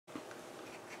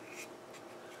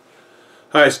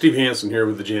Hi, Steve Hansen here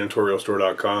with the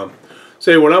Janitorialstore.com.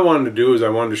 Say, what I wanted to do is I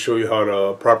wanted to show you how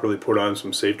to properly put on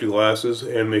some safety glasses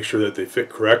and make sure that they fit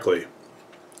correctly.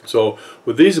 So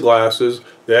with these glasses,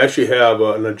 they actually have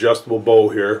an adjustable bow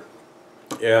here,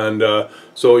 and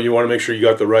so you want to make sure you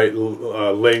got the right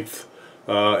length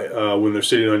when they're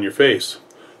sitting on your face.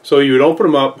 So you would open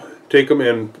them up, take them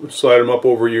and slide them up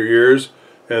over your ears,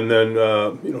 and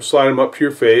then slide them up to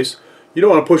your face. You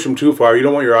don't want to push them too far. You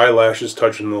don't want your eyelashes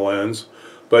touching the lens,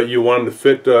 but you want them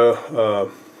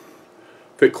to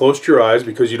fit close to your eyes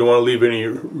because you don't want to leave any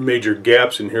major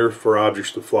gaps in here for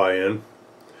objects to fly in.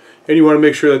 And you want to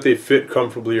make sure that they fit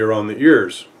comfortably around the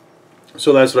ears.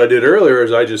 So that's what I did earlier,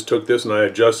 is I just took this and I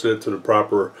adjusted it to the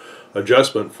proper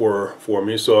adjustment for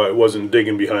me, so it wasn't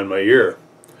digging behind my ear.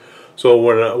 So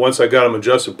once I got them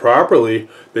adjusted properly,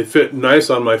 they fit nice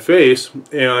on my face,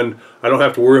 and I don't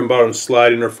have to worry about them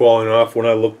sliding or falling off when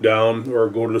I look down or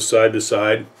go to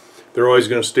side. They're always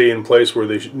going to stay in place where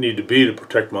they need to be to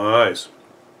protect my eyes.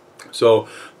 So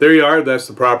there you are. That's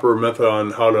the proper method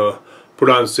on how to put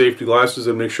on safety glasses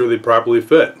and make sure they properly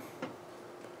fit.